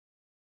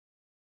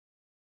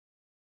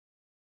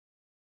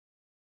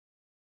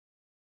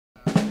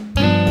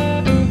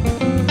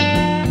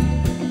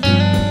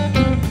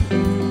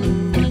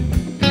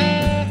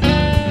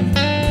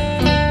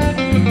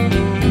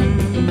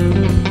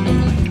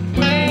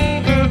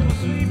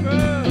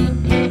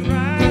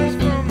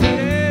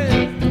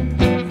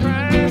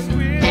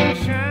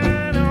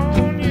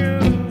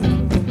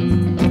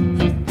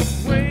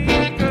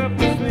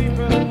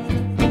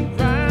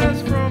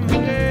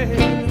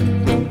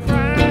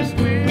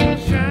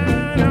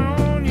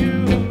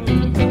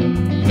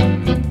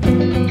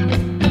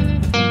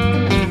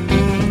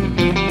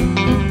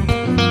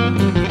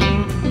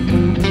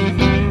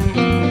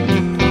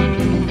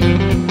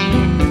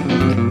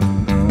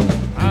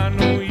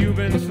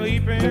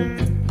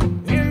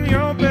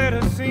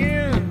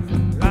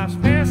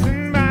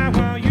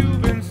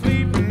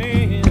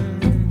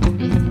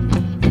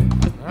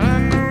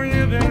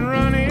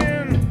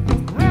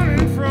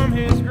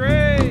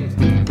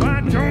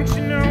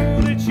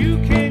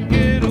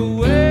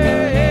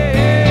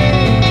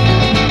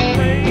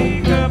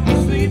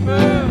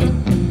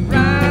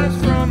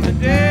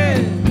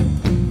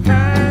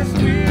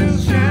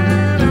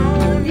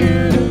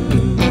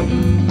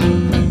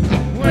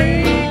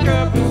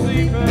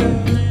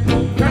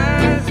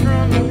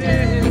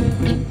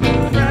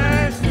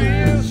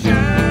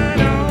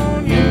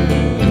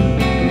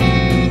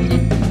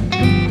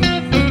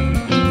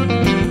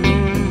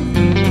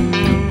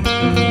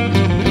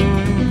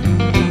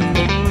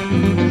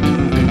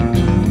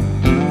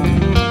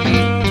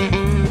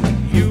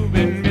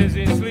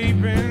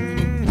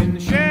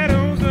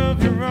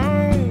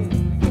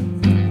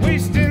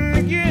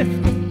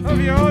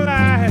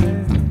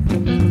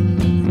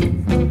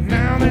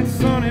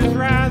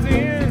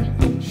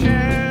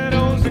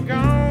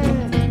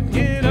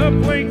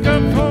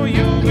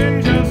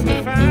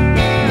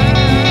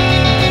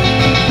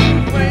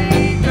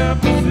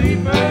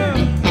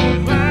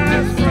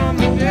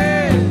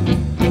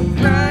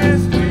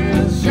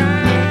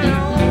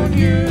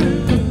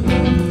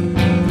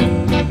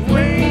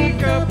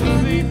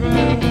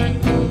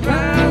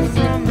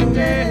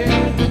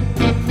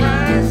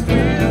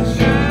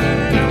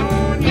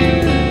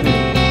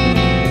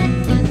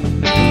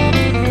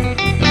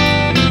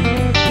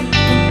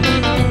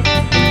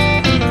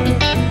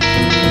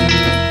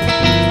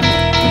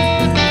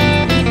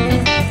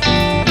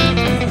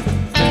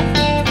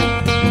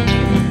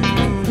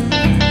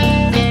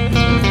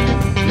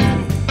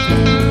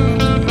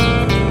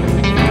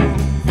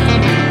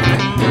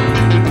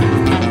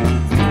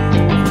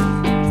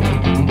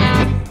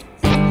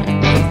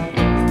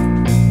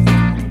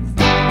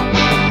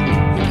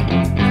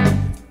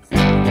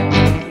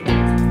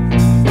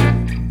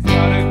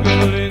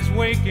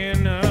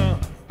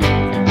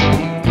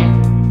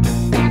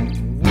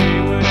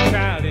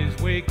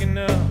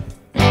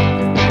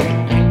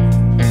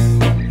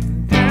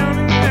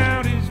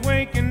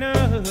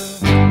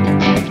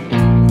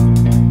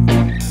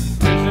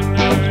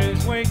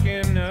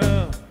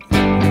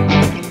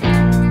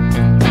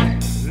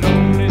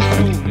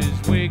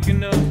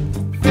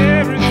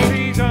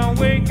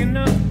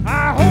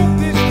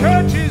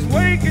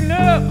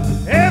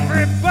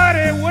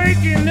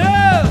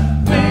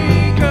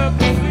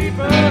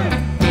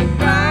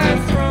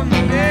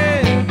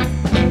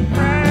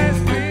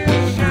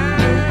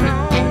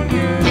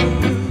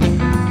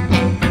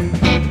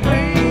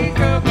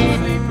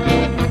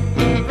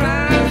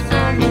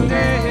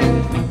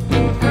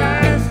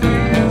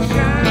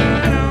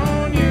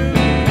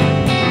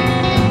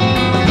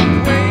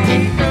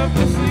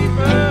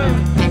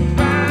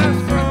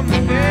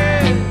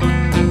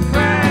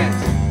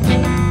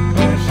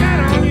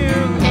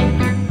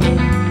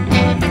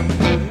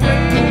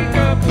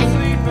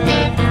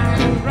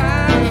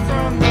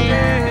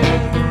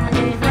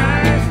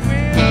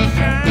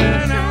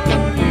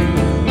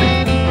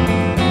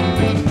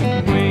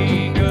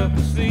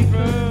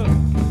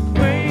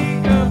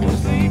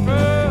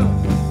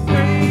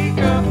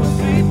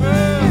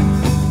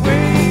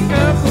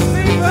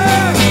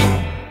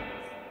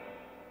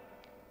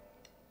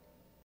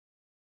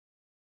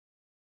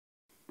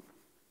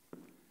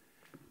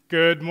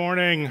Good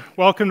morning.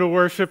 Welcome to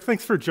worship.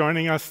 Thanks for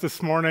joining us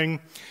this morning.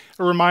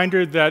 A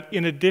reminder that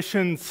in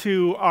addition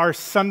to our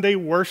Sunday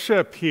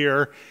worship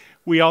here,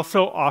 we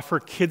also offer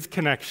Kids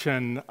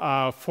Connection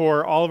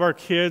for all of our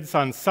kids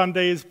on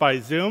Sundays by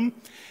Zoom.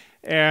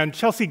 And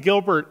Chelsea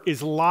Gilbert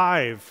is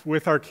live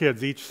with our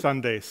kids each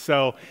Sunday.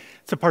 So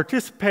to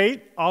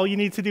participate, all you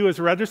need to do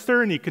is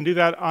register, and you can do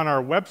that on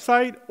our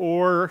website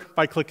or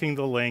by clicking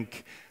the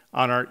link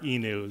on our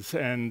e-news.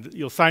 And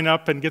you'll sign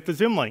up and get the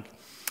Zoom link.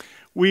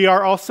 We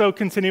are also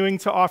continuing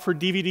to offer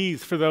DVDs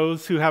for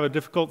those who have a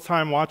difficult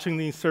time watching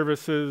these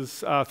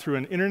services through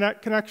an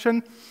internet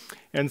connection.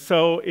 And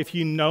so if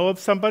you know of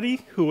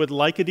somebody who would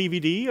like a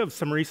DVD of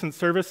some recent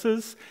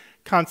services,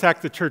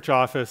 contact the church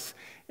office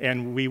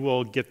and we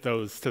will get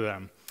those to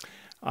them.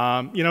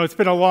 It's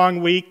been a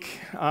long week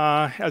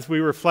as we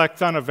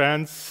reflect on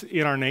events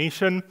in our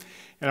nation,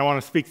 and I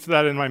want to speak to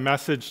that in my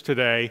message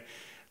today.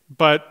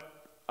 But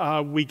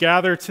we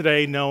gather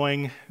today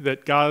knowing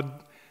that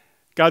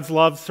God's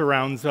love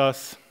surrounds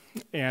us,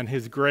 and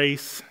His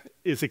grace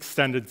is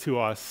extended to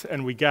us,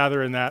 and we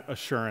gather in that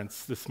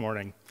assurance this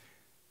morning.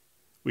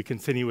 We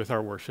continue with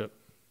our worship.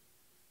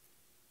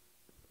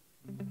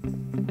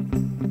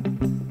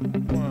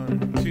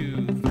 1,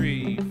 2,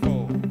 3,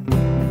 4.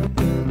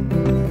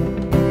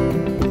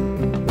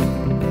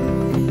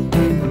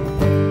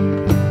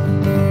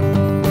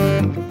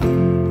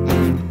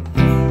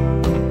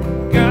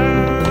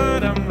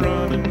 God, I'm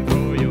running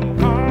for your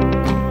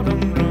heart.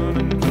 I'm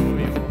running for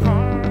your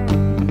heart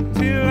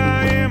till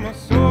I am a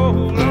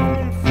soul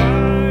on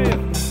fire.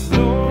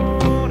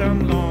 Lord,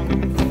 I'm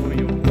longing for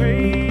your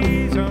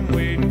ways. I'm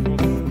waiting for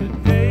the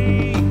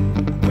day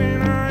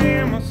when I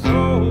am a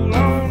soul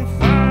on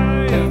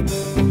fire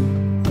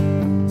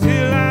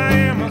till I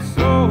am a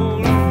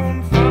soul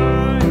on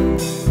fire.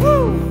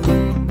 Woo!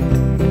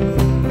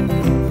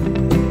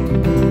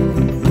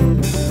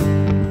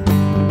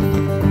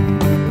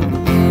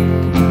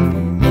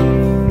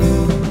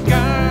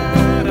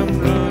 God, I'm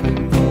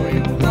running for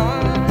your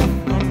heart.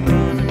 I'm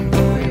running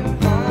for your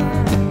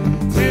heart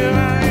till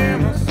I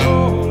am a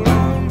soul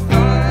on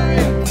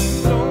fire.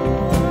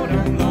 Lord,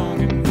 I'm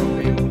longing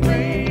for your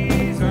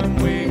ways. I'm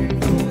waiting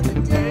for the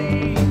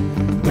day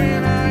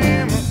when I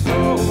am a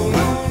soul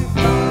on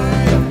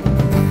fire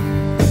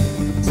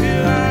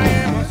till I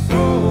am a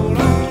soul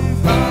on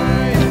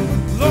fire.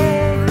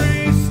 Lord,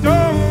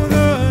 restore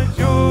the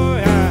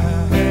joy I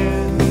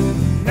had.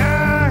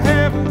 Now I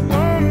have a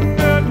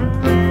wonder to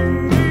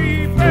bring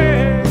me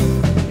back.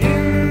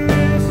 In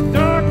this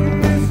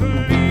darkness,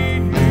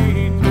 lead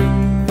me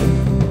through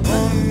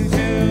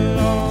until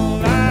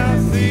all I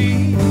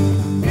see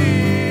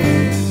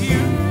is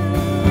you.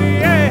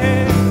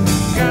 Yeah,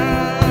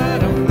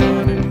 God, I'm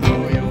running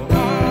for your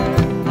heart.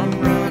 I'm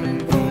running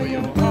for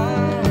your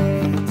heart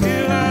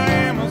till I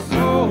am a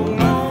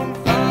soul on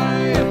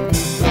fire.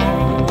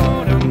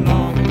 Lord, I'm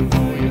longing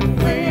for your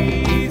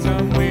ways.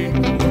 I'm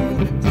waiting for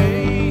the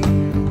day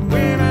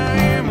when I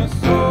am a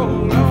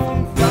soul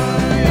on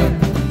fire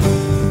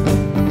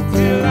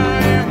till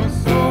I am a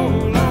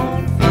soul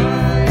on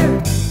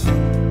fire.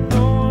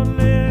 Lord,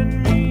 let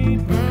me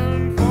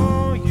burn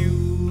for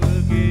you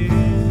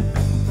again.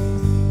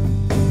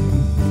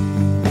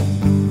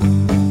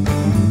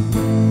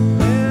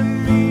 Let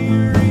me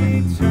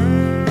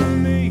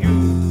return to you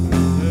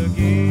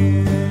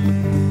again.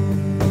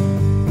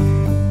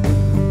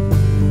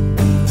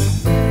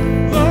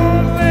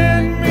 Lord,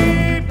 let me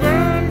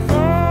burn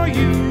for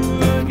you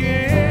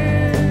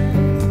again.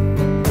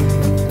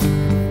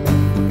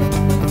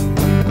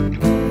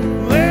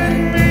 Let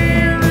me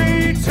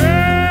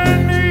return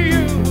to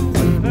you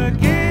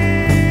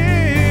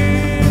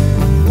again.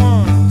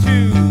 1,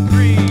 2,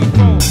 3,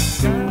 4.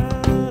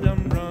 God,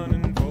 I'm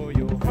running for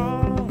your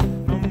heart.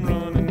 I'm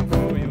running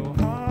for your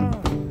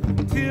heart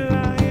till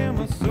I am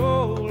a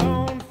soul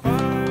on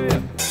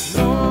fire.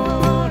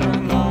 Lord,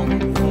 I'm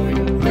longing for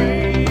your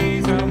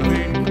ways. I'm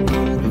waiting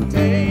for the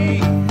day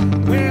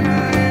when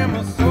I am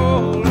a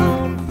soul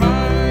on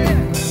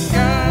fire.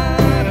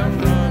 God, I'm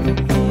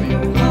running for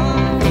your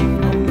heart.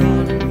 I'm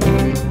running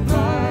for your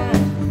heart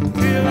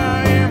till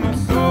I am a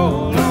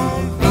soul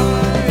on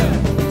fire.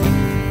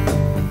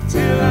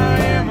 Till I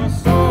am a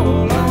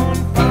soul on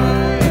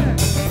fire.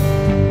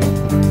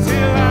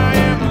 Till I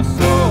am a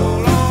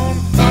soul on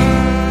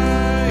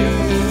fire.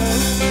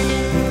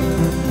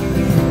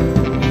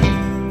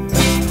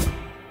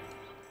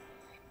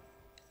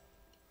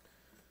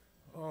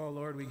 Oh,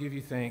 Lord, we give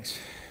you thanks.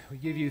 We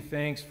give you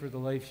thanks for the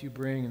life you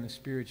bring and the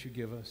spirit you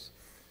give us.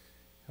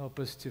 Help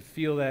us to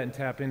feel that and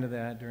tap into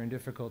that during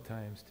difficult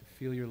times, to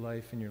feel your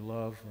life and your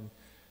love and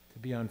to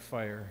be on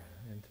fire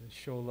and to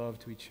show love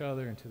to each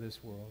other and to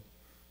this world.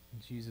 In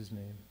Jesus'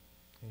 name,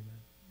 amen.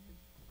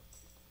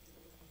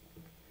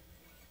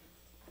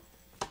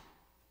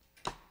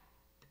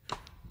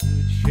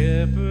 Good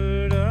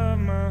shepherd of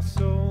my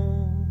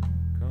soul,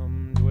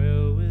 come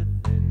dwell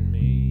within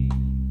me.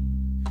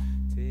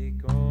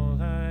 Take all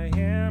I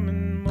am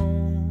and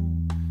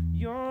mold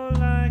your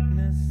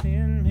likeness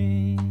in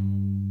me.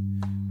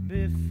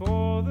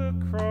 Before the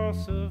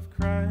cross of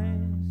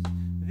Christ,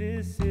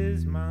 This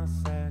is my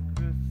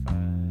sacrifice,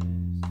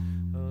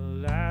 a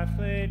life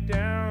laid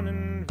down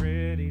and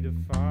ready to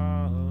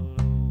follow.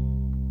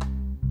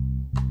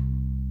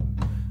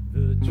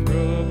 The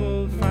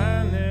troubled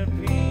find their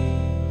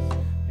peace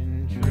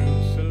in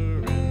true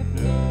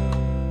surrender.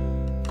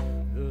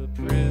 The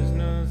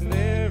prisoners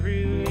they're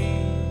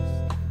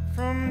released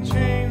from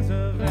chains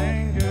of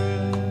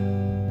anger.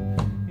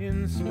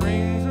 In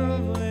springs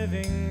of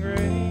living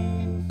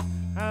grace,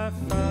 I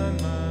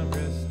find my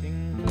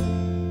resting place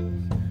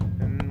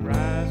and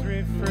rise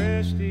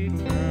refreshed,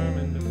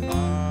 determined to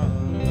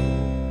follow.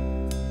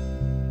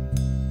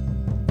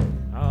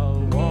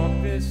 I'll walk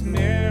this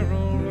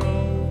narrow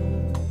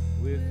road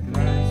with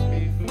Christ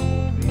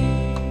before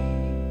me,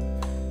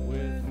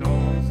 where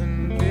thorns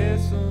and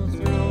thistles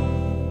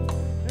grow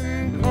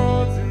and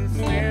cords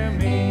ensnare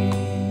me.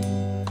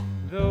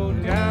 Though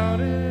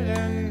doubted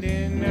and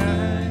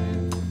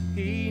denied,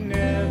 He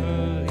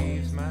never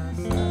leaves my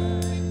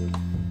side,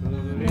 but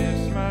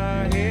lifts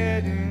my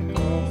head and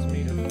calls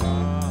me to follow.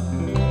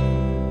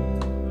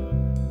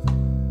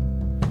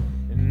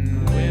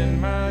 And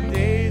when my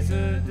days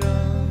are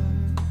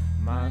done,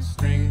 my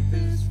strength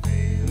is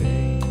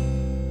failing,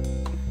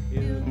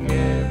 He'll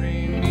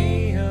carry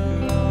me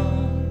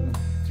along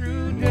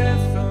through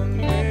death's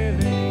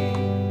unveiling.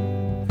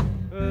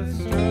 The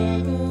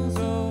struggles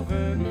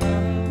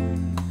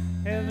overcome,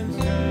 heaven's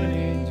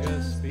journey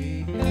just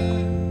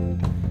begun.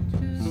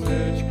 To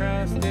search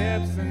Christ's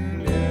depths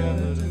and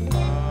ever to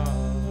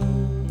follow.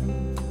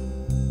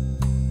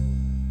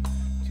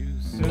 To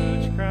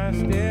search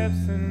Christ's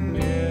depths and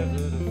ever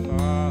to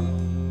follow.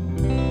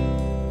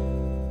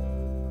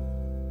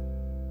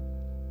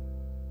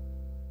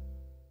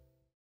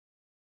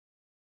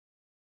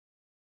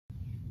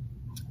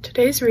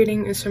 Today's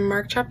reading is from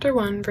Mark chapter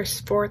 1, verses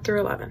 4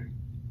 through 11.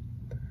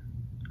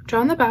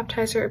 John the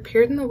Baptizer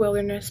appeared in the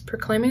wilderness,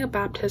 proclaiming a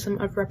baptism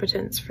of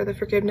repentance for the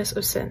forgiveness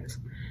of sins,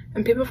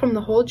 and people from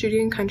the whole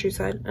Judean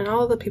countryside and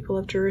all the people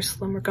of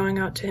Jerusalem were going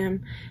out to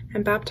him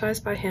and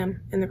baptized by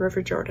him in the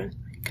river Jordan,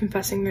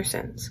 confessing their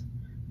sins.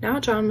 Now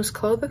John was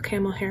clothed with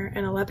camel hair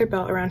and a leather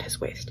belt around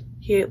his waist.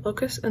 He ate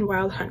locusts and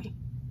wild honey.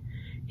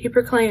 He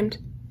proclaimed,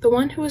 "The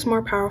one who is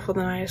more powerful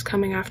than I is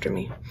coming after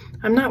me.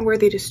 I'm not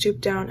worthy to stoop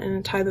down and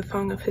untie the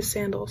thong of his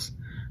sandals.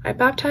 I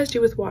baptized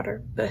you with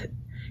water, but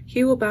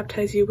he will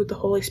baptize you with the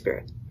Holy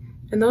Spirit."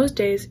 In those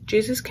days,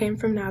 Jesus came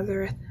from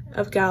Nazareth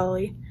of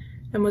Galilee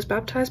and was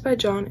baptized by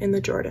John in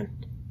the Jordan.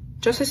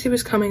 Just as he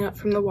was coming up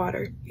from the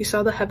water, he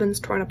saw the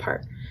heavens torn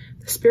apart,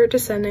 the Spirit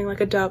descending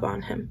like a dove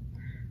on him.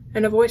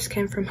 And a voice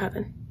came from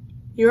heaven,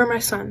 "You are my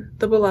Son,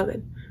 the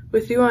Beloved.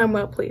 With you I am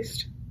well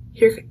pleased."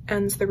 Here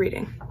ends the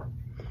reading.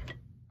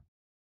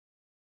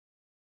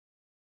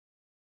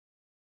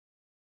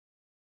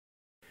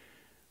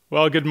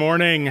 Well, good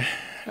morning.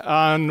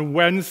 On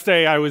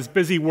Wednesday, I was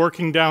busy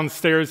working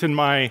downstairs in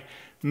my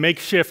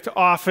makeshift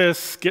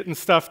office, getting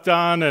stuff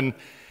done, and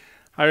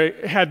I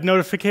had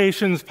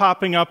notifications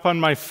popping up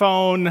on my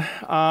phone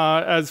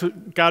as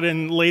it got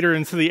in later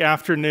into the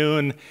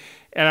afternoon,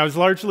 and I was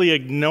largely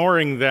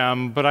ignoring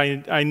them, but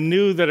I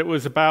knew that it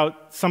was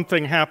about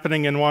something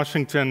happening in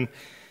Washington.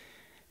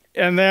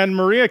 And then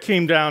Maria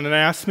came down and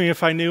asked me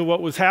if I knew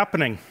what was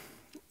happening,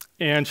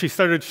 and she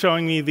started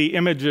showing me the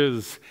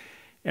images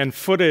and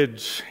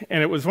footage,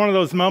 and it was one of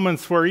those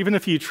moments where even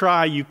if you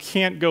try, you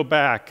can't go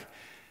back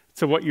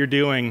to what you're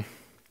doing.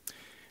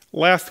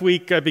 Last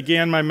week, I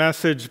began my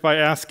message by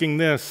asking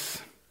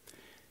this: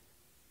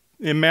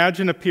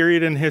 imagine a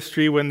period in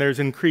history when there's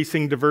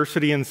increasing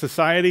diversity in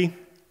society,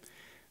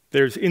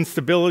 there's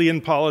instability in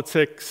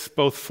politics,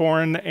 both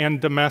foreign and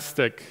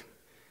domestic,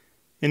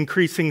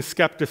 increasing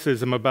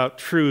skepticism about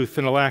truth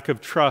and a lack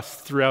of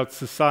trust throughout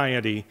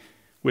society,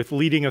 with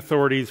leading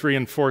authorities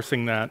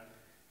reinforcing that.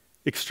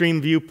 Extreme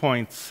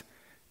viewpoints,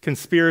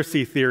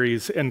 conspiracy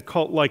theories, and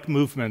cult-like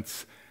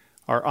movements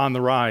are on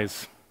the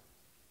rise.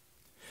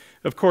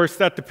 Of course,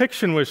 that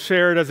depiction was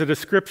shared as a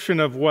description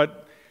of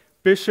what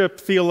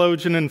bishop,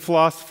 theologian, and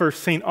philosopher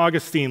St.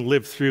 Augustine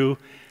lived through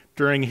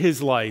during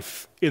his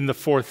life in the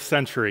 4th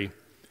century.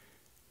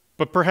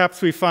 But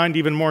perhaps we find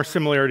even more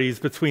similarities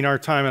between our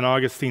time and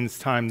Augustine's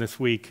time this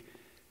week.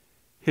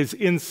 His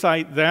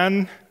insight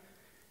then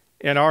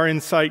and our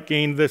insight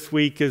gained this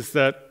week is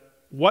that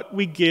what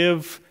we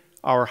give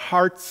our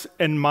hearts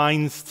and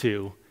minds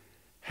to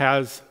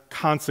has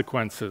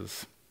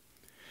consequences.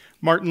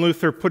 Martin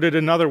Luther put it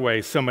another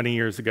way so many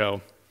years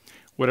ago: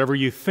 whatever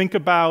you think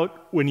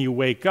about when you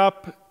wake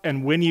up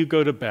and when you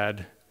go to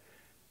bed,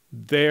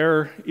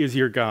 there is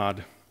your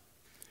God.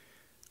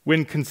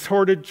 When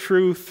contorted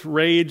truth,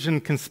 rage,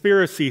 and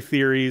conspiracy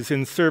theories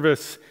in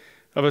service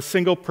of a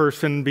single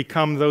person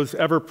become those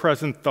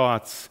ever-present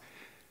thoughts,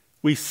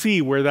 we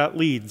see where that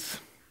leads.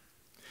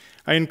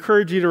 I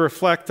encourage you to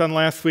reflect on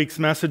last week's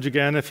message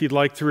again if you'd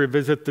like to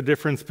revisit the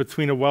difference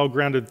between a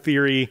well-grounded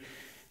theory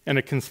and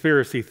a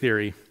conspiracy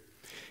theory.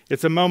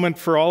 It's a moment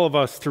for all of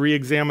us to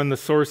re-examine the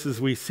sources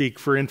we seek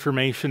for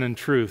information and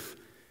truth.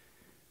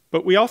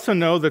 But we also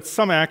know that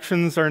some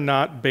actions are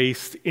not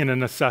based in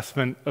an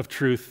assessment of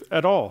truth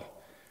at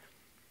all.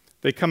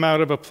 They come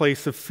out of a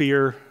place of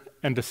fear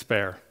and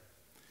despair.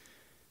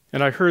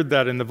 And I heard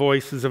that in the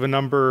voices of a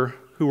number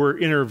who were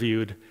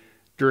interviewed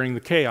during the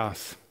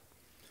chaos.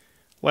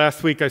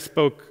 Last week I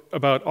spoke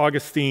about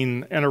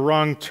Augustine and a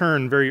wrong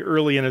turn very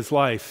early in his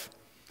life.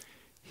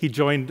 He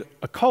joined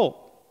a cult,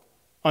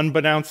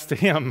 unbeknownst to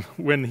him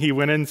when he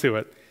went into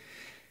it.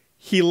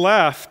 He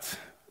left,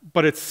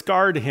 but it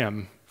scarred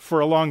him for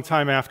a long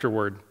time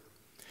afterward.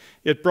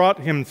 It brought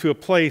him to a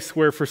place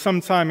where for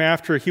some time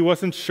after he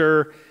wasn't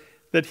sure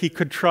that he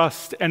could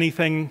trust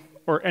anything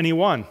or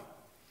anyone.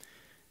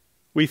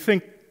 We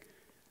think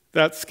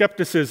that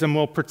skepticism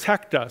will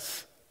protect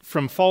us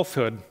from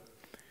falsehood,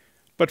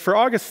 but for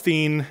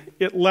Augustine,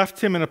 it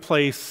left him in a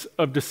place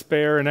of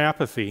despair and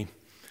apathy,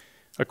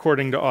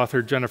 according to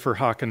author Jennifer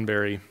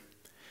Hockenberry.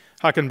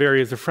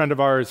 Hockenberry is a friend of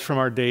ours from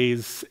our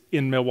days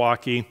in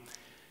Milwaukee.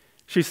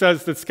 She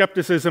says that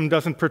skepticism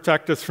doesn't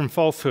protect us from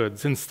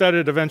falsehoods. Instead,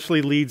 it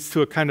eventually leads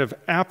to a kind of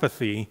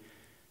apathy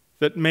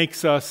that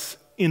makes us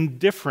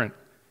indifferent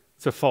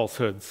to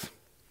falsehoods.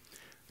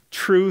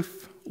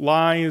 Truth,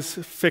 lies,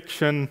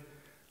 fiction,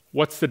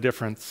 what's the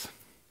difference?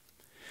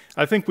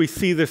 I think we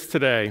see this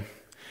today.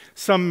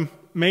 Some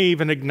may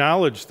even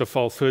acknowledge the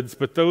falsehoods,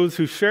 but those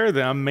who share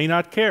them may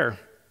not care.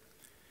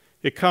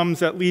 It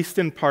comes, at least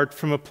in part,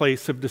 from a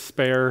place of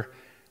despair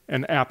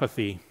and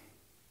apathy.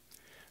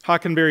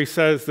 Hockenberry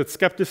says that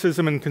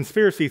skepticism and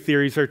conspiracy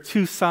theories are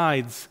two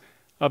sides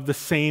of the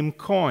same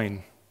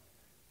coin.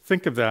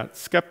 Think of that.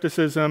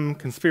 Skepticism,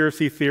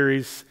 conspiracy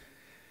theories,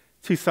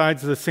 two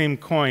sides of the same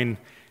coin.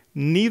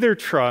 Neither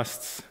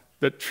trusts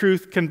that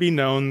truth can be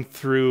known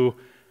through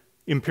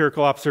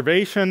empirical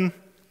observation,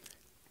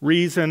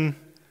 reason,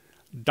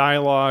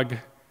 dialogue,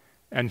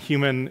 and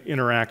human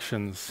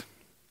interactions.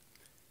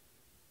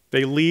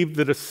 They leave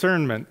the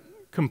discernment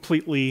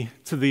completely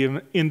to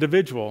the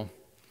individual.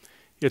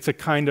 It's a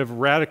kind of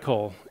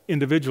radical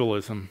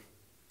individualism.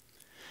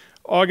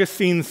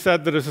 Augustine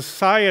said that a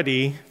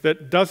society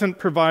that doesn't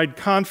provide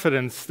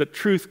confidence that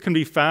truth can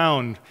be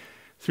found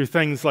through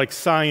things like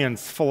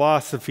science,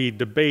 philosophy,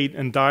 debate,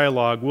 and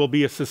dialogue will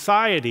be a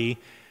society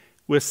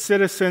with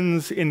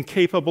citizens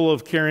incapable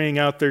of carrying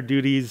out their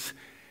duties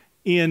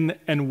in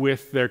and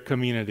with their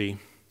community.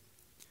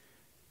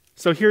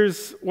 So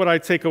here's what I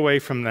take away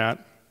from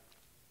that.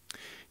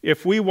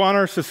 If we want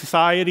our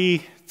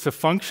society to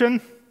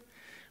function,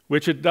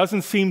 which it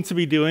doesn't seem to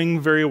be doing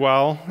very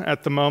well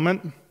at the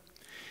moment,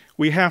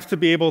 we have to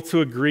be able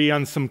to agree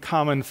on some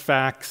common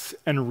facts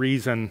and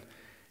reason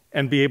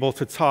and be able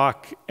to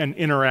talk and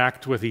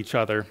interact with each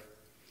other.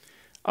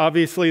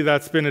 Obviously,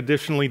 that's been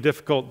additionally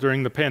difficult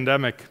during the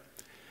pandemic,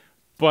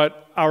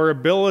 but our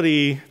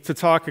ability to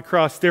talk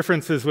across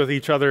differences with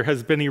each other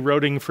has been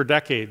eroding for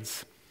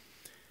decades.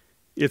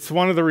 It's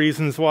one of the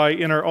reasons why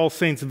in our All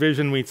Saints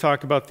vision we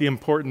talk about the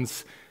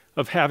importance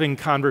of having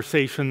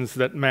conversations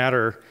that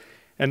matter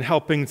and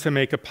helping to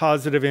make a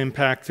positive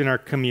impact in our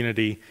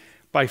community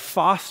by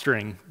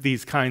fostering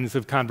these kinds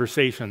of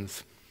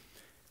conversations.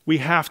 We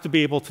have to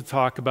be able to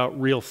talk about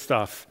real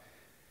stuff.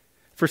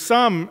 For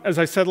some, as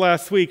I said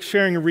last week,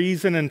 sharing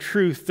reason and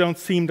truth don't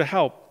seem to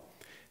help.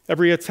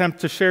 Every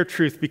attempt to share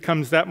truth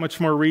becomes that much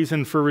more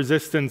reason for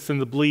resistance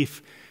and the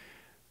belief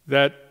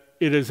that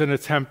it is an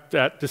attempt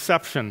at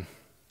deception.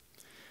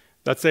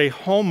 That's a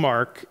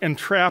hallmark and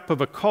trap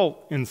of a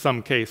cult in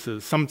some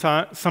cases,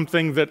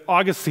 something that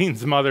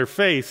Augustine's mother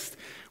faced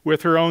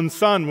with her own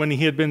son when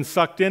he had been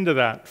sucked into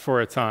that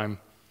for a time.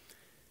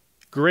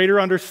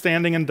 Greater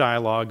understanding and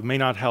dialogue may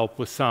not help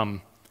with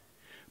some,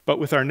 but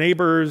with our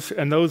neighbors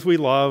and those we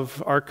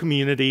love, our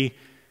community,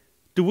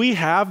 do we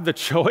have the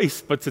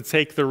choice but to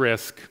take the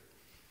risk?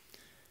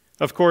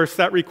 Of course,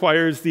 that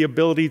requires the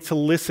ability to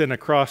listen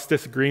across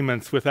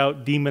disagreements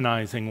without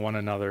demonizing one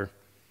another.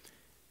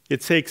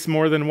 It takes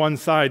more than one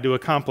side to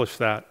accomplish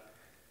that.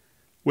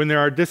 When there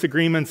are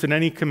disagreements in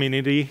any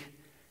community,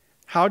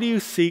 how do you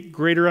seek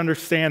greater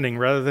understanding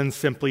rather than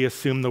simply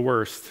assume the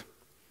worst?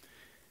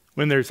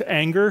 When there's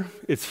anger,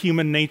 it's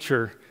human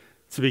nature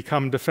to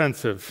become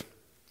defensive.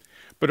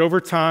 But over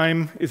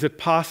time, is it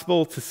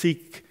possible to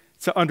seek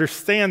to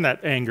understand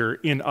that anger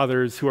in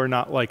others who are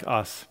not like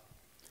us?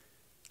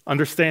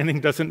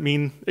 Understanding doesn't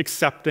mean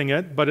accepting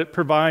it, but it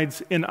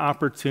provides an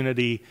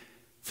opportunity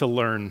to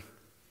learn.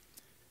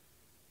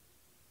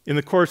 In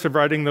the course of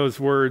writing those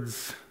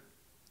words,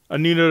 a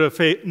new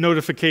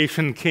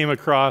notification came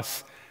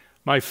across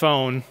my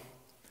phone.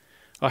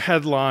 A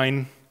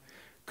headline: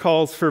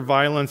 calls for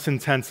violence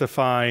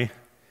intensify.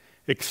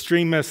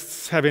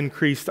 Extremists have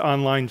increased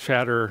online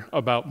chatter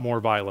about more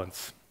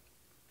violence.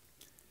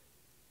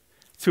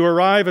 To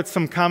arrive at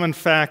some common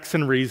facts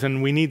and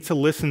reason, we need to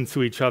listen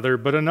to each other,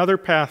 but another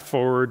path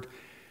forward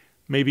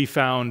may be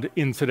found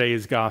in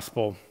today's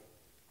gospel.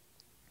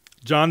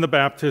 John the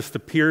Baptist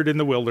appeared in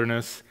the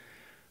wilderness,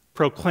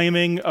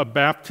 proclaiming a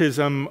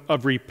baptism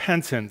of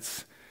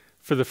repentance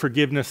for the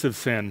forgiveness of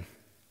sin.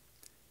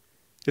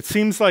 It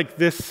seems like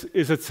this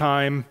is a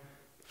time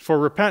for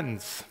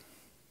repentance.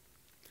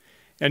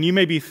 And you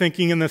may be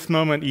thinking in this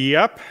moment,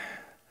 yep,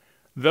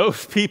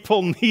 those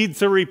people need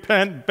to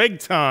repent big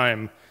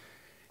time.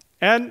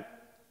 And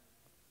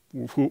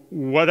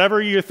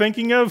whatever you're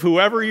thinking of,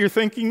 whoever you're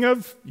thinking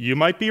of, you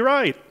might be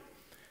right.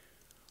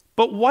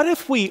 But what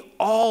if we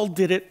all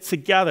did it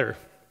together?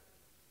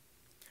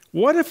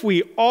 What if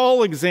we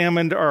all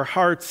examined our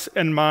hearts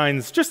and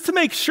minds just to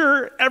make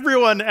sure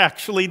everyone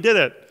actually did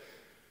it?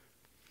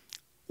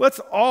 Let's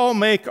all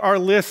make our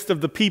list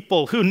of the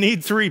people who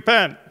need to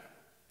repent.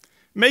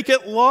 Make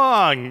it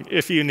long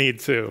if you need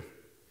to.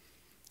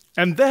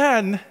 And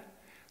then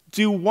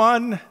do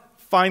one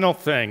final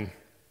thing.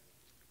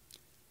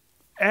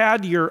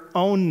 Add your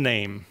own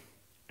name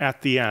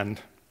at the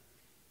end.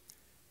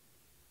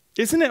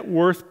 Isn't it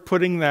worth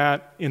putting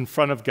that in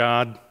front of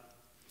God,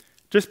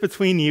 just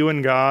between you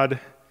and God,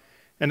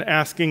 and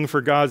asking for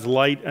God's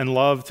light and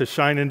love to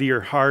shine into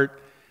your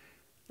heart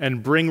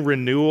and bring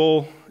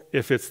renewal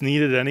if it's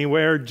needed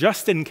anywhere,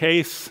 just in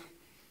case?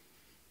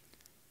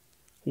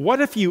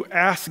 What if you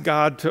ask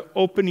God to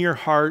open your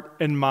heart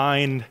and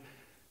mind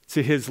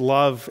to his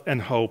love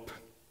and hope?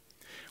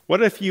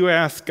 What if you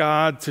ask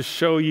God to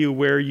show you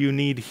where you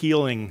need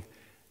healing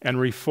and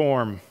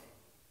reform?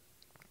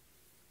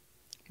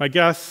 My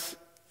guess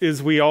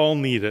is we all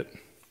need it.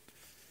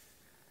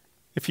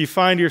 If you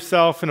find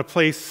yourself in a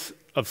place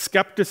of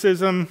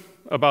skepticism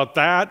about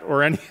that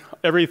or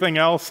everything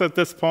else at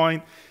this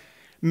point,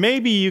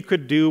 maybe you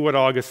could do what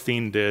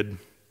Augustine did.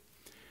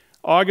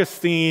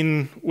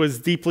 Augustine was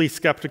deeply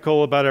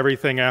skeptical about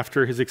everything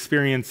after his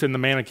experience in the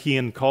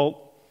Manichaean cult.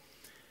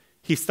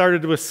 He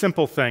started with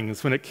simple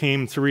things when it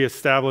came to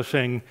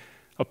reestablishing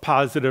a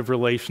positive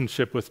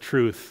relationship with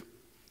truth.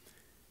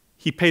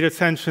 He paid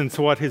attention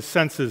to what his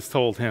senses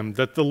told him,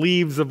 that the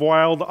leaves of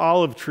wild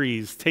olive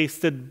trees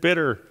tasted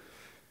bitter,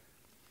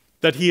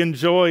 that he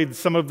enjoyed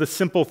some of the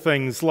simple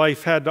things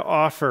life had to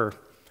offer.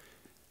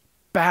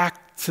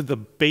 Back to the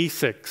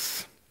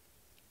basics.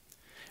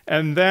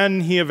 And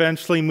then he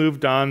eventually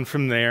moved on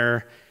from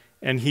there,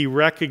 and he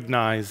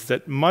recognized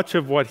that much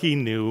of what he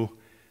knew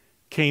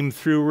came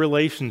through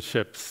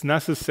relationships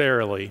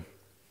necessarily.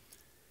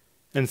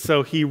 And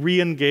so he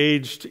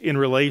re-engaged in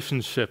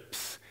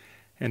relationships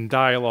and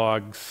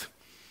dialogues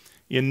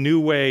in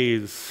new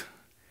ways,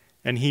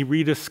 and he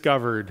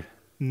rediscovered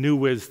new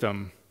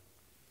wisdom.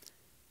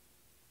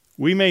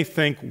 We may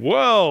think,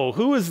 whoa,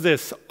 who is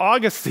this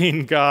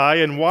Augustine guy,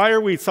 and why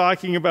are we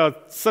talking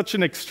about such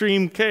an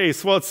extreme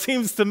case? Well, it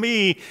seems to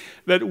me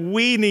that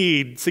we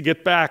need to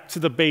get back to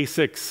the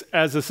basics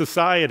as a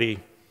society.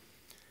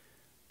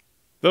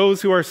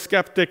 Those who are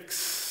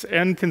skeptics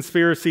and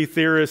conspiracy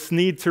theorists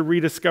need to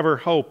rediscover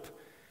hope.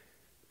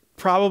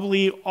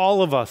 Probably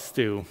all of us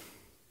do.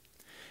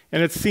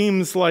 And it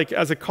seems like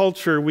as a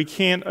culture, we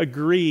can't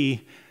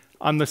agree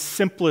on the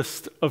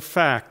simplest of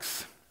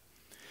facts.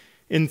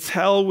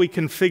 Until we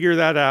can figure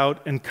that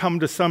out and come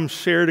to some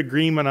shared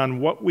agreement on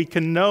what we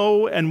can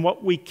know and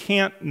what we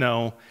can't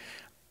know,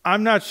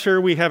 I'm not sure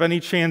we have any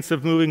chance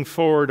of moving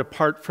forward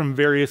apart from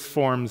various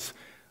forms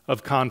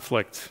of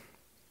conflict.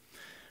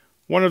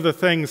 One of the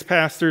things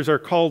pastors are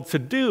called to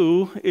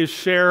do is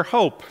share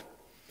hope.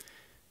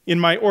 In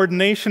my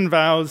ordination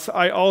vows,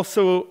 I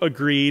also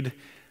agreed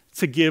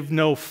to give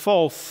no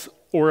false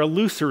or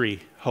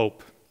illusory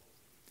hope.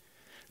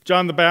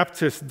 John the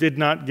Baptist did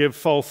not give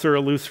false or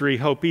illusory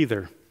hope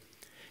either.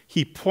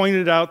 He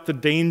pointed out the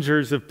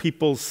dangers of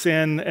people's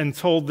sin and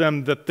told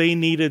them that they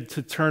needed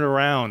to turn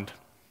around.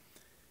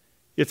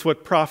 It's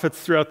what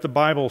prophets throughout the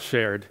Bible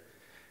shared.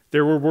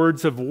 There were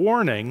words of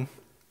warning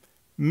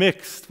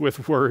mixed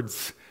with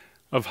words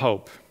of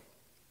hope.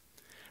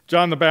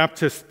 John the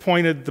Baptist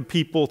pointed the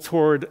people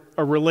toward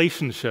a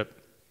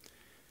relationship,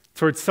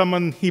 toward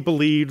someone he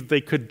believed they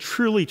could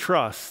truly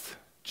trust,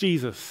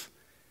 Jesus.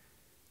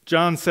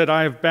 John said,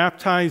 I have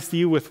baptized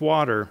you with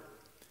water,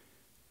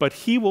 but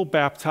he will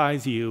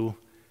baptize you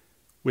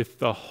with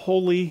the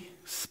Holy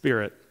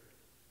Spirit.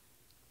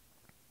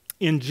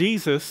 In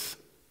Jesus,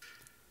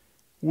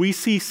 we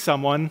see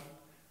someone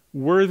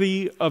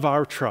worthy of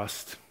our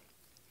trust.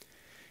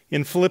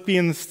 In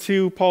Philippians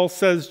 2, Paul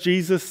says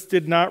Jesus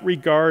did not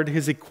regard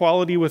his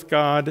equality with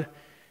God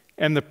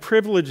and the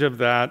privilege of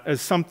that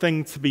as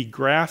something to be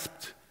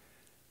grasped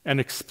and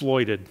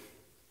exploited.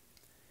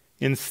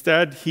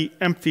 Instead, he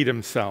emptied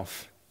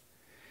himself.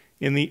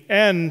 In the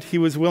end, he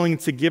was willing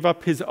to give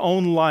up his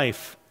own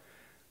life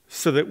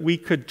so that we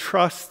could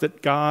trust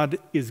that God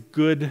is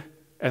good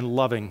and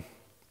loving,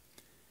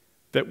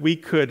 that we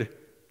could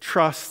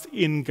trust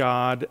in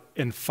God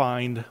and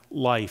find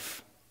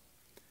life.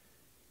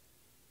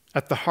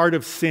 At the heart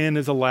of sin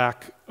is a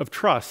lack of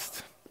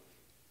trust.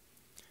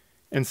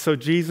 And so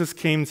Jesus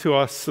came to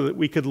us so that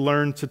we could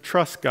learn to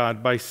trust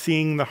God by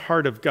seeing the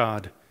heart of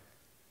God.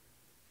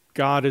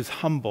 God is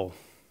humble.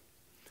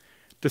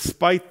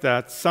 Despite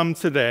that, some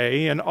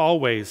today and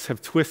always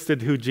have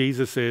twisted who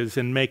Jesus is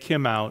and make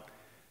him out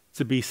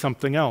to be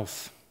something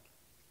else.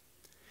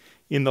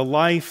 In the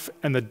life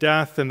and the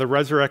death and the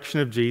resurrection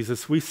of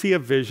Jesus, we see a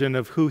vision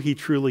of who he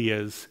truly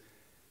is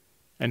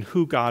and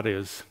who God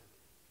is.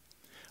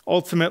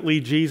 Ultimately,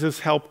 Jesus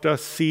helped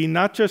us see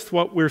not just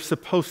what we're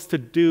supposed to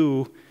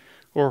do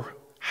or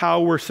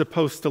how we're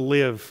supposed to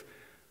live,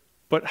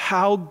 but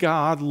how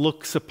God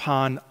looks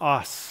upon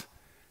us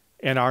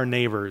and our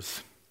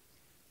neighbors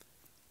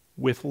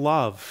with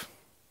love,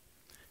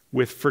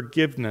 with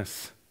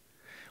forgiveness,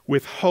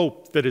 with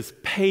hope that is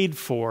paid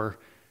for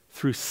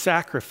through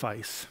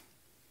sacrifice.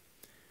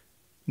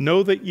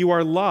 Know that you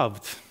are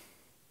loved.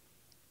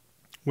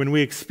 When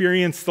we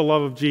experience the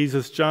love of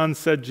Jesus, John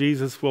said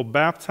Jesus will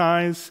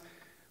baptize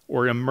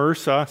or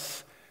immerse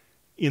us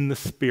in the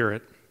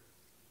Spirit.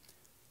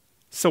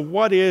 So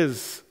what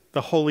is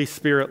the Holy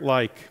Spirit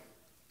like?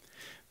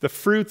 The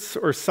fruits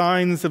or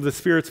signs of the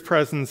Spirit's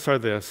presence are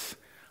this: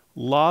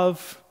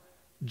 love,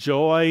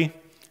 joy,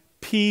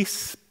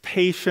 peace,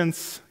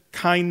 patience,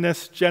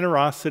 kindness,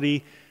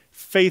 generosity,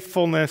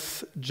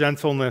 faithfulness,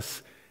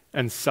 gentleness,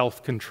 and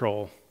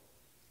self-control.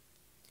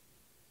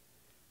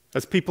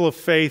 As people of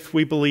faith,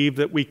 we believe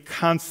that we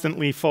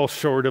constantly fall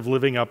short of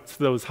living up to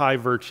those high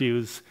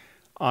virtues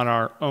on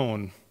our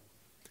own.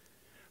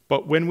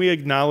 But when we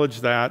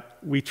acknowledge that,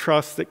 we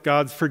trust that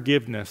God's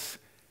forgiveness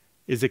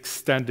is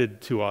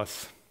extended to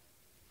us.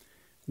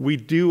 We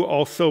do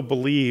also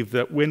believe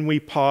that when we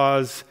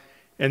pause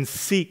and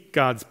seek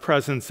God's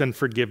presence and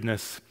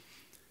forgiveness,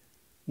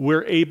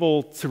 we're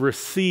able to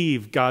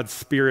receive God's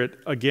Spirit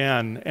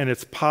again, and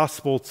it's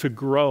possible to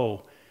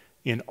grow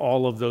in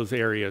all of those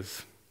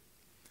areas.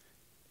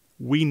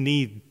 We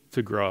need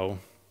to grow,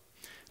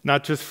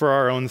 not just for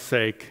our own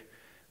sake,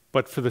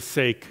 but for the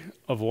sake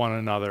of one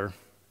another.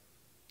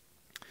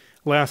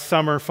 Last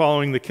summer,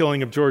 following the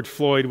killing of George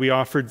Floyd, we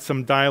offered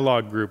some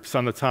dialogue groups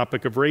on the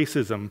topic of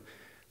racism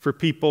for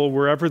people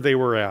wherever they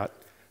were at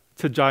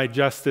to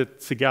digest it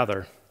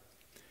together.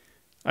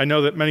 I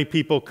know that many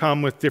people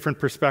come with different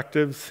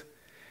perspectives.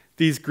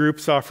 These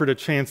groups offered a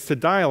chance to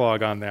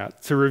dialogue on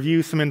that, to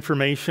review some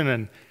information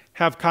and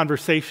have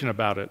conversation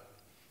about it.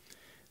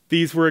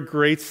 These were a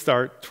great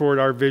start toward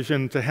our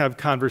vision to have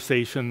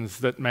conversations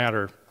that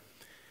matter.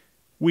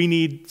 We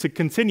need to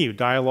continue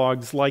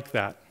dialogues like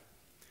that.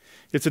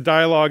 It's a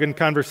dialogue and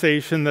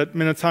conversation that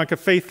Minnetonka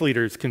faith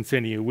leaders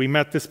continue. We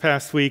met this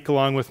past week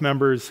along with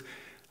members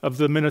of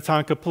the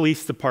Minnetonka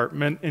Police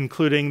Department,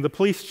 including the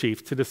police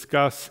chief, to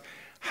discuss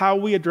how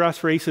we address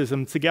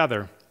racism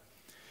together.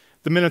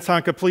 The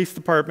Minnetonka Police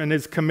Department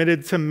is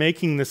committed to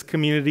making this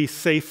community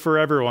safe for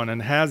everyone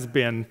and has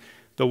been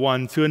the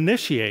one to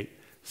initiate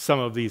some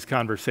of these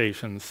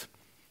conversations.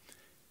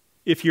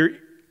 If you're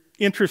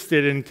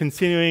interested in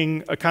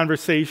continuing a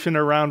conversation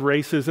around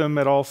racism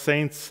at All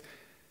Saints,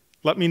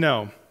 let me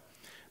know.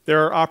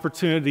 There are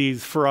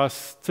opportunities for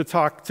us to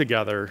talk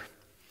together.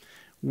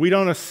 We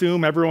don't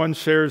assume everyone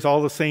shares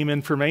all the same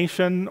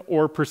information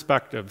or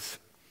perspectives.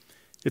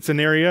 It's an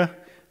area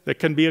that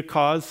can be a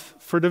cause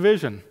for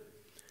division.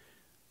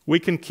 We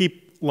can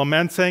keep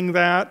lamenting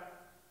that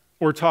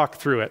or talk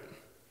through it.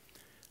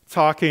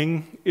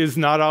 Talking is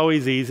not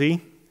always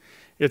easy.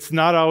 It's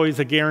not always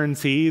a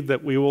guarantee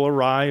that we will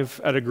arrive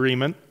at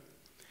agreement.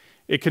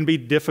 It can be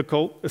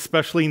difficult,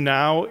 especially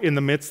now in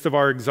the midst of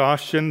our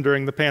exhaustion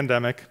during the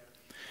pandemic.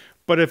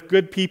 But if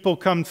good people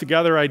come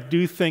together, I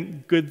do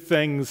think good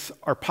things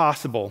are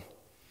possible.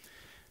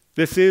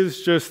 This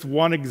is just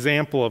one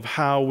example of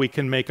how we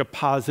can make a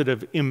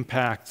positive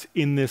impact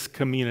in this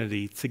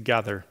community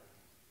together.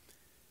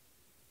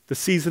 The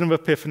season of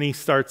Epiphany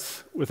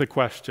starts with a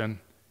question: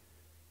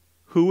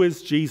 who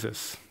is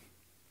Jesus?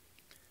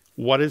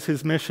 What is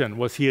his mission?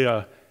 Was he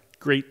a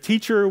great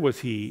teacher? Was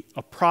he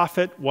a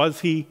prophet?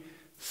 Was he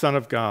Son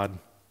of God?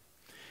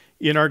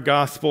 In our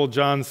gospel,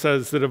 John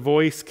says that a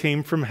voice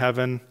came from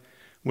heaven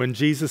when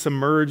Jesus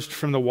emerged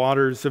from the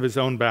waters of his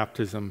own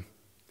baptism.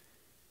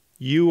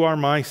 You are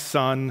my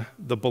Son,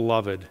 the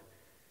beloved.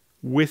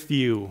 With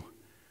you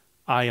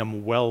I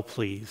am well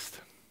pleased.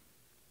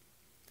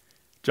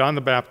 John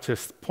the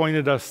Baptist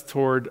pointed us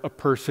toward a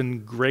person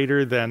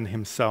greater than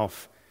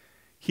himself.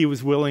 He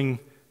was willing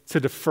to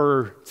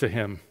defer to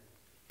him,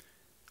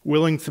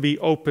 willing to be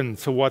open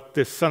to what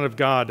this Son of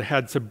God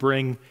had to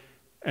bring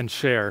and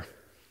share.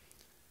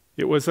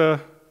 It was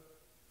a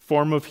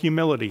form of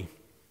humility.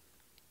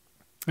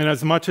 And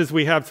as much as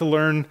we have to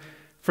learn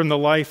from the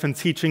life and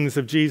teachings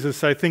of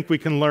Jesus, I think we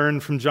can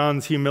learn from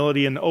John's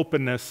humility and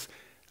openness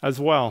as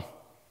well.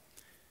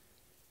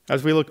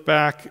 As we look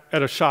back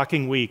at a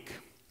shocking week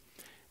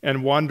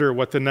and wonder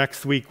what the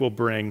next week will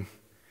bring,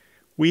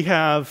 we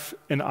have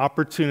an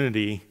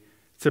opportunity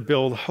to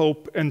build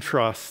hope and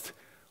trust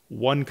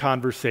one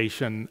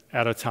conversation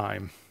at a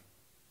time.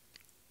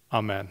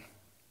 Amen.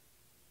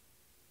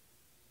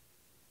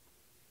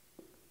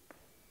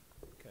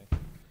 Okay.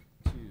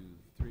 2,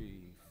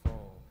 3,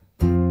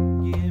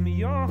 4. Give me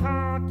your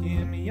heart,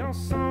 give me your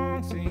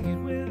song, sing it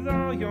with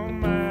all your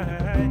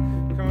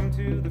might. Come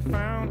to the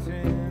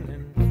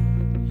fountain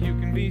and you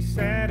can be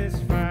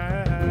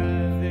satisfied.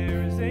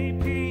 There is a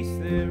peace,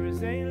 there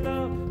is a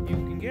love, you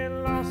can get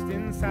lost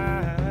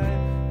inside.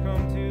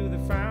 Come to the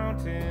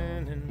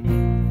fountain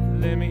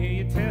and let me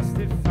hear you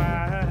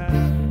testify.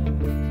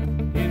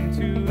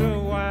 Into the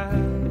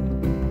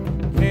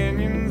wild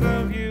canyons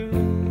of you.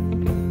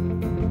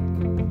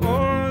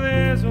 Oh,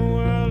 there's a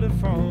world to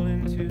fall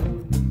into.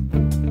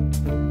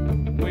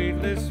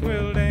 Weightless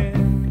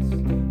wilderness.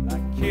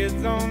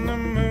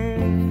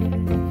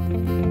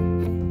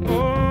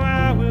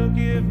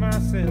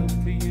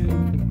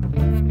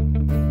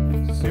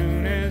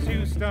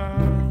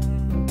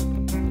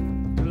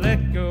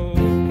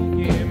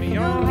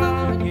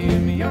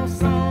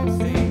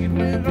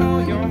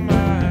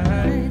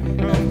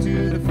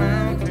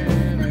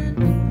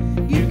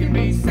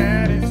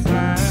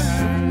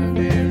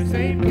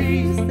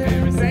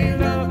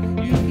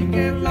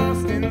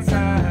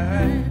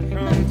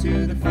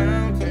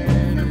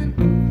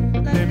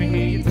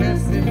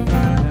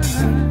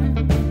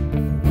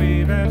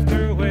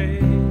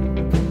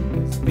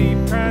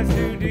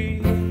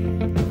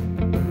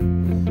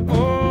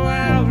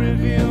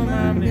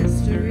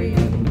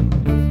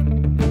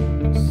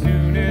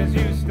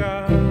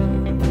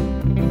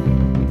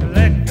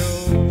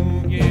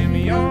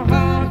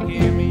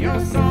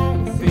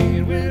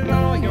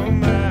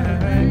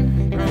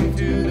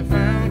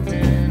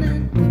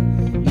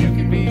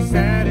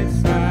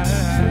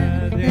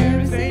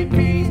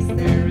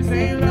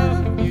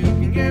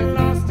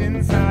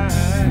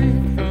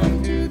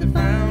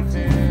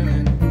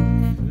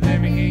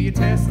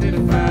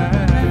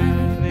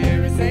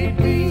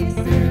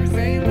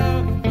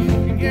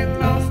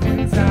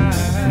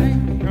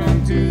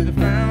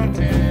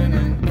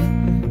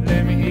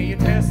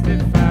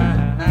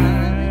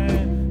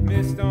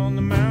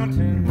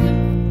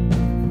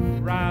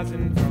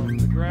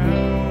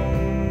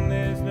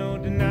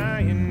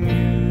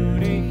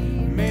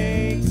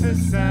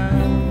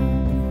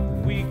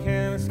 around. We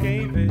can't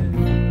escape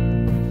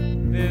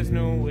it. There's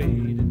no way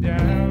to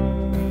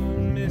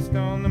down. Mist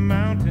on the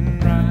mountain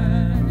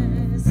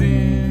rising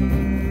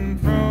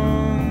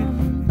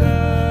from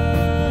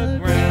the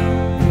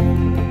ground.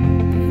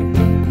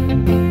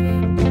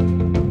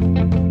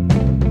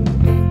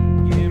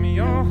 Give me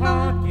your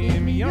heart,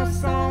 give me your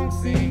song,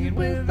 sing it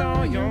with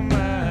all your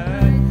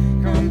might.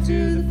 Come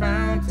to the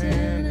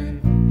fountain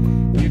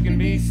and you can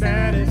be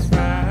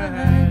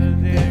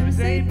satisfied. There is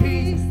a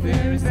peace,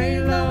 there is a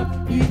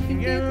love, you can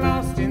get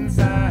lost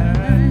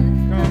inside.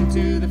 Come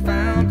to the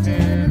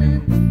fountain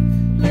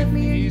and let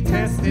me hear you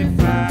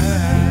testify.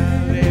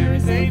 There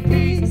is a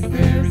peace,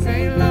 there is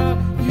a love,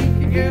 you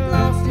can get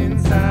lost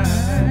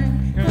inside.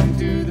 Come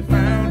to the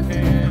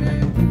fountain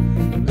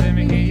and let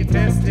me hear you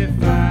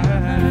testify.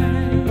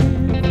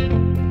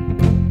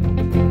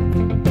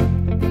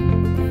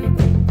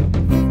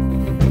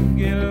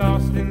 Get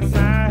lost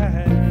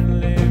inside,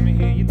 let me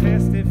hear you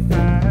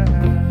testify.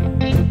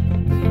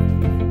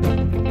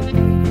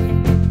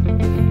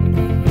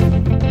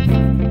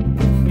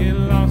 Get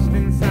lost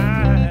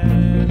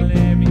inside,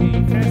 let me hear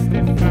you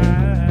testify.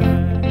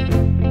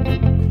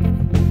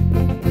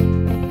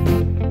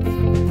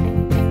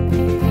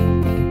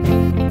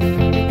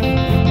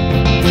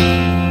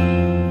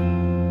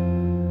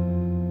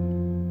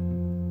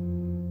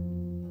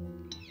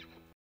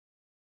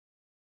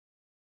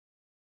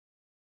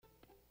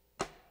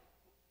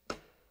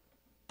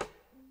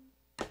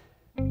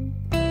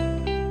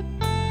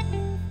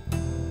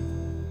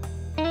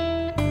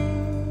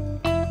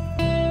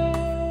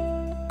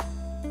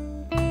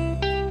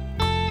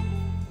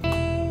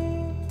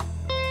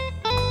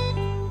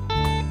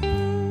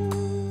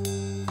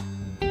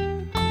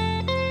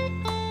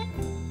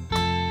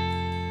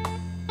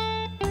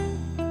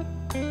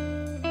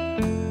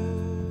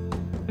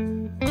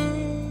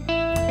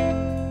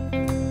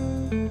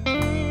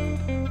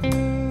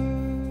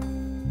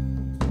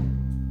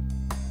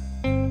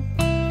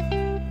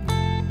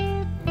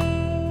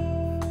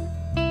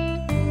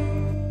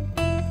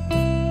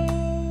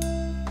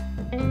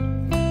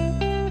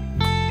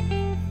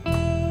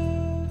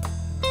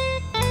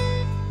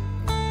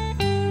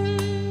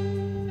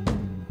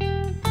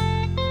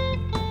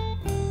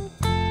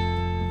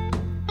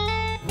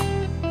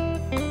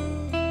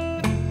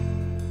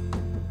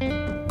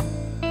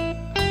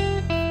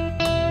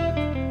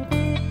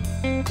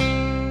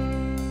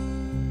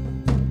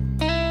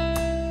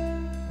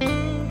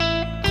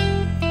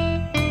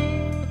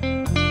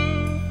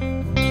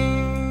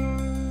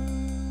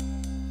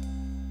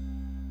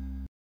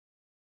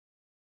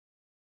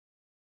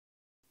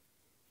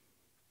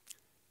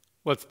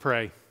 Let's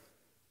pray.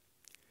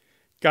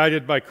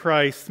 Guided by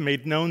Christ,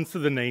 made known to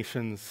the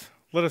nations,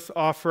 let us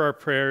offer our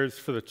prayers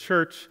for the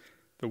church,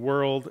 the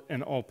world,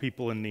 and all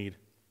people in need.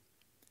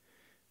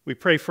 We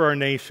pray for our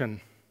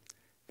nation,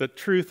 that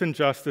truth and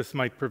justice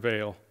might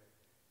prevail,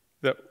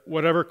 that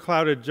whatever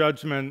clouded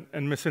judgment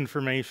and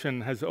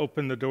misinformation has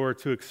opened the door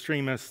to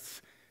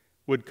extremists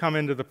would come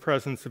into the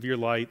presence of your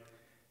light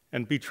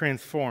and be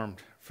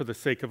transformed for the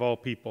sake of all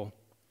people.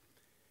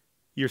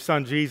 Your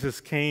Son Jesus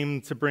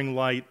came to bring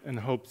light and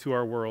hope to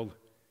our world.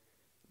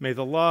 May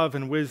the love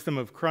and wisdom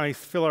of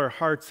Christ fill our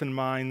hearts and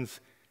minds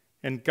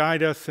and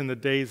guide us in the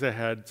days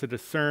ahead to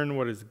discern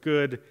what is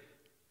good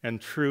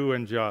and true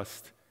and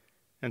just,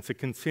 and to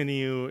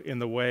continue in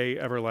the way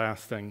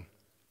everlasting.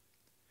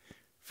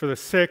 For the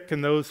sick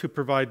and those who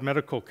provide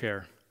medical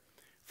care,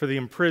 for the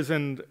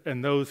imprisoned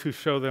and those who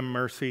show them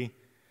mercy,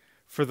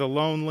 for the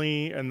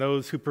lonely and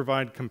those who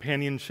provide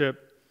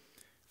companionship,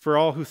 for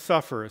all who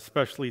suffer,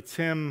 especially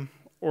Tim,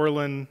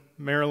 Orlin,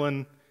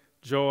 Marilyn,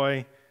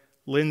 Joy,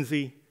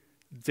 Lindsay,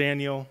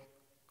 Daniel,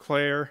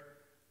 Claire,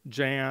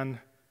 Jan,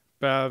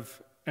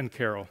 Bev, and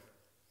Carol.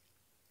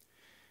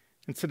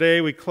 And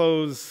today we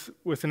close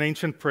with an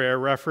ancient prayer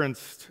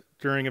referenced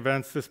during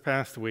events this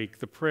past week,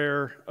 the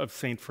prayer of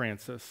St.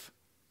 Francis.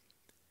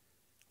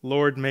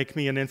 Lord, make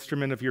me an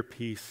instrument of your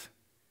peace.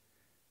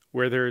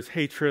 Where there is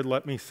hatred,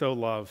 let me sow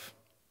love.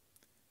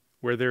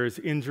 Where there is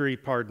injury,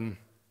 pardon.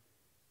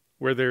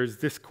 Where there is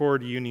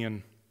discord,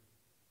 union.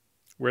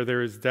 Where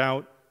there is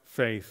doubt,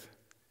 faith.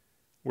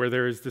 Where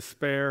there is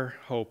despair,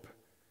 hope.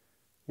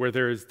 Where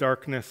there is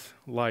darkness,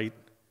 light.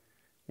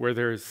 Where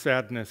there is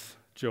sadness,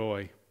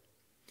 joy.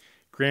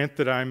 Grant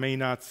that I may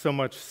not so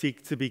much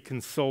seek to be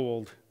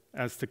consoled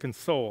as to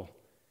console,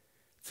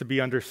 to be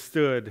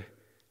understood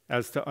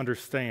as to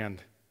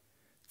understand,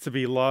 to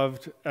be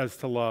loved as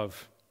to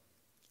love.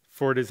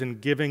 For it is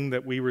in giving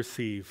that we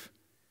receive.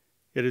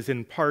 It is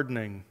in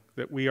pardoning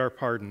that we are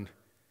pardoned.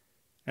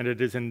 And it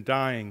is in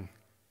dying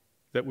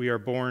that we are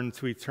born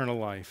to eternal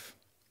life.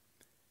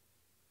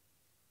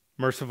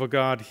 Merciful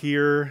God,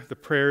 hear the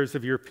prayers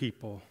of your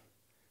people,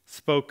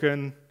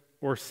 spoken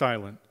or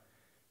silent,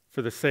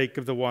 for the sake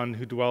of the one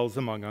who dwells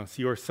among us,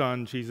 your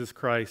Son, Jesus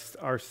Christ,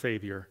 our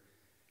Savior.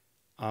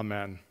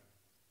 Amen.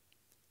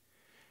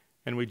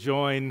 And we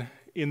join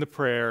in the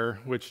prayer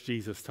which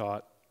Jesus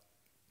taught.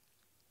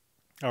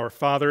 Our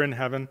Father in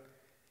heaven,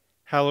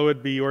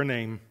 hallowed be your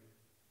name.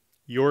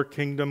 Your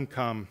kingdom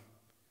come.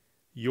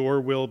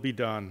 Your will be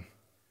done,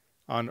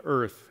 on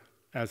earth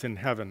as in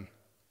heaven.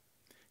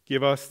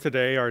 Give us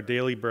today our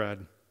daily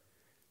bread.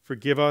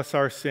 Forgive us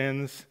our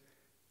sins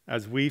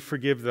as we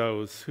forgive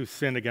those who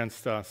sin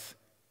against us.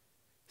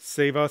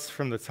 Save us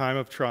from the time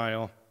of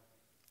trial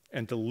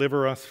and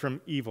deliver us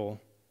from evil.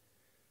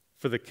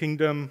 For the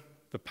kingdom,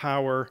 the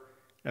power,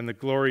 and the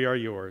glory are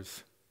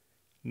yours,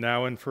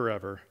 now and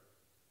forever.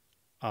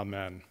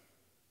 Amen.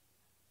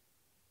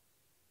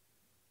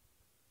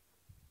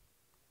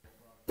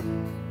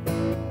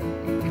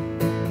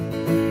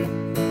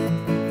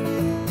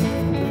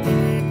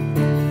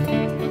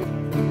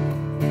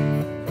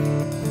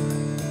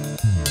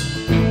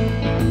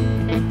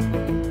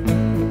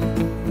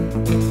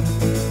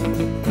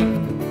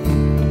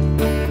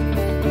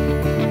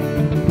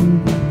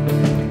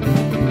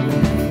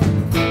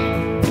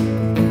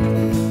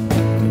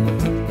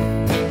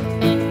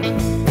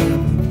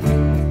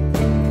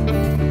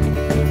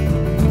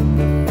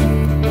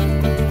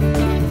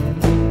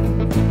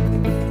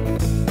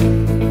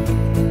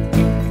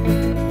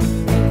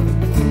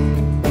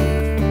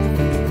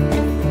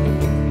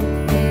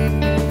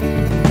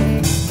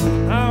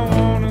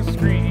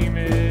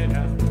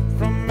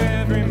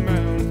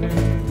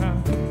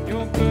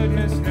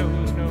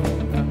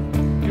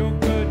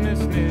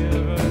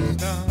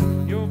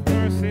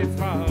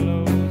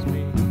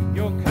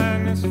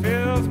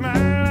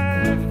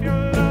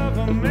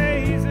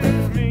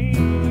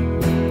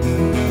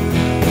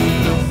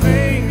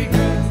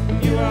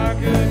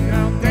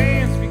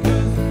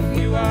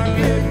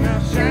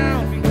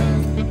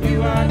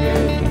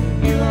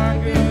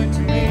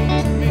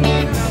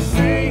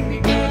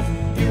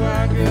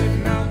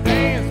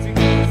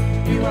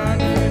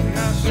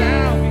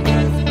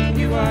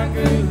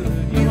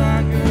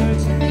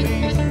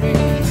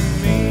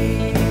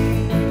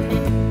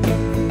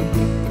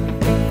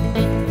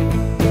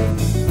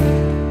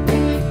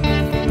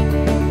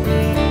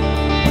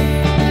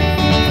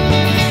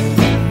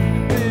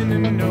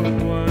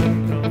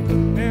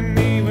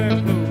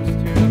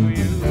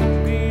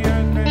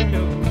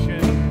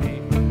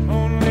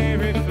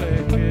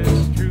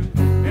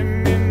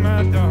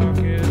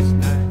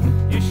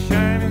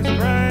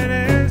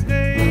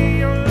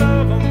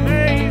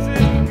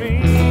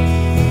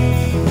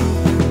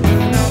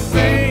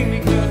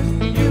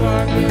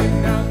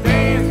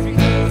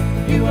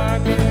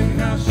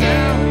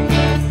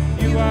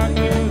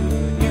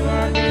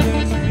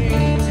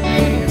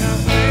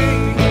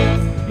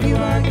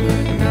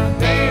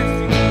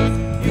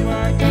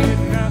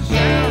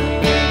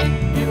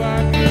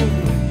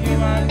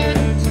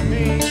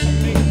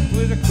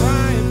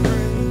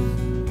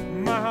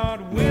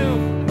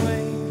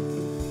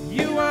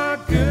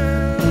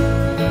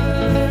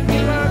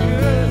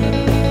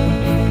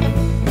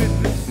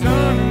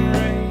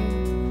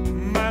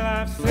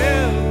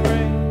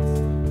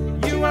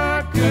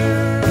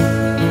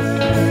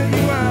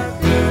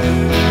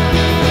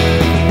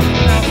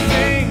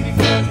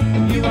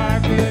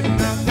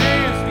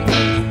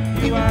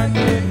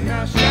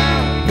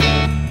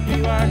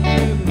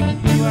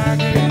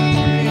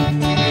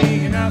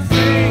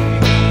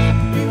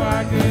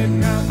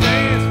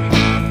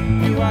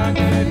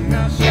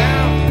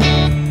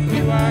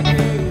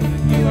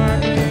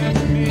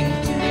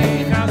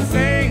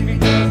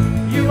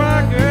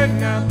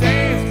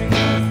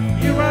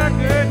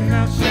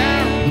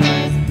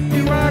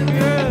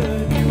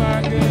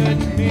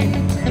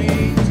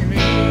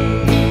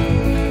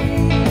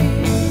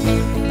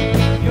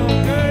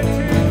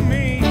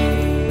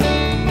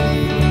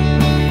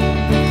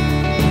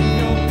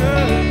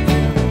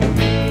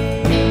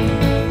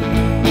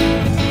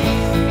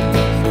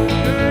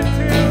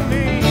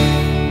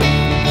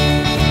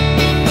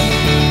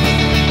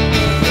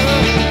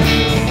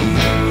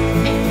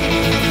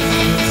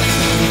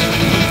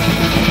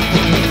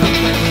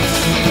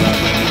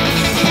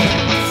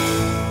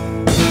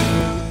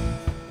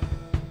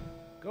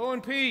 Go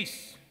in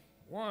peace.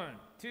 1,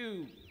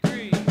 2,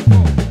 3,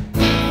 4.